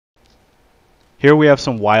Here we have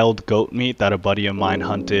some wild goat meat that a buddy of mine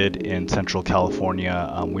hunted in Central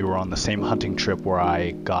California. We were on the same hunting trip where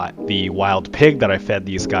I got the wild pig that I fed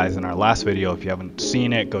these guys in our last video. If you haven't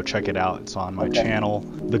seen it, go check it out. It's on my channel.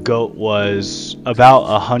 The goat was about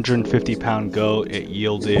a 150-pound goat. It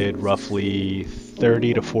yielded roughly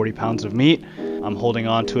 30 to 40 pounds of meat. I'm holding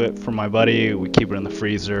on to it for my buddy. We keep it in the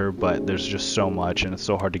freezer, but there's just so much and it's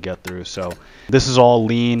so hard to get through. So this is all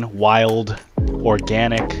lean, wild,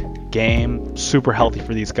 organic game, super healthy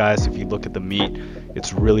for these guys. If you look at the meat,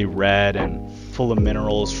 it's really red and full of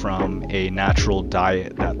minerals from a natural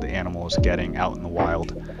diet that the animal is getting out in the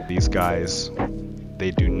wild. These guys, they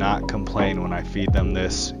do not complain when I feed them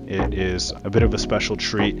this. It is a bit of a special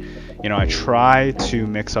treat. You know, I try to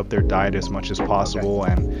mix up their diet as much as possible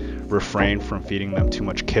and refrain from feeding them too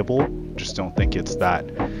much kibble. Just don't think it's that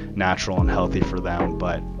natural and healthy for them.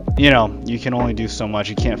 But you know, you can only do so much.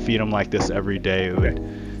 You can't feed them like this every day. It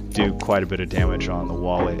would do quite a bit of damage on the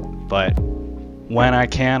wallet. But when I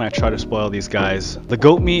can, I try to spoil these guys. The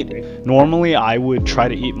goat meat, normally I would try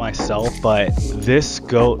to eat myself, but this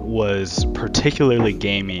goat was particularly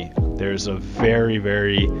gamey. There's a very,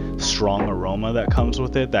 very strong aroma that comes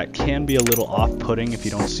with it that can be a little off-putting if you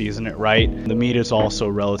don't season it right. The meat is also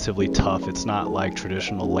relatively tough. It's not like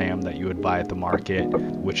traditional lamb that you would buy at the market,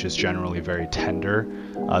 which is generally very tender.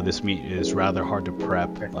 This meat is rather hard to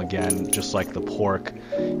prep. Again, just like the pork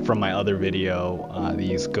from my other video,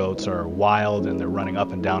 these goats are wild and they're running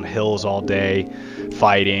up and down hills all day,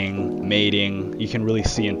 fighting, mating. You can really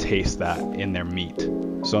see and taste that in their meat.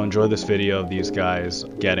 So enjoy this video of these guys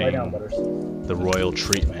getting the royal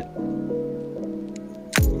treatment.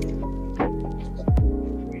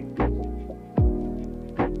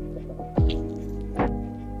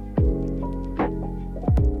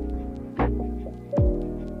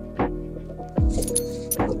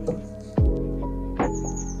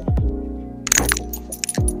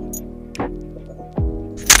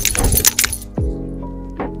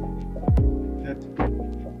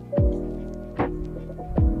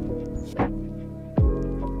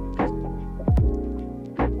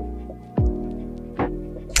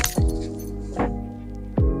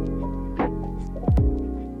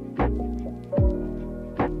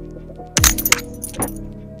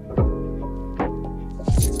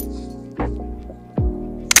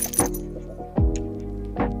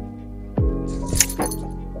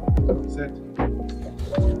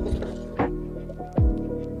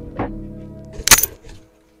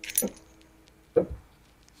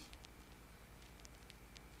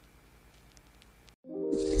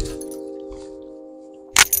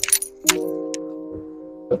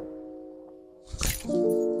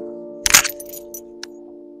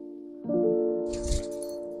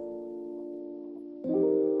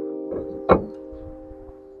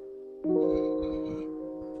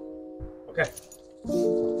 Okay.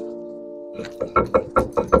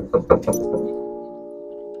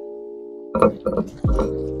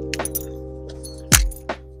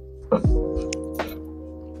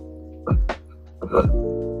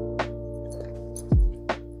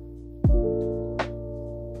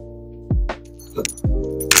 Good.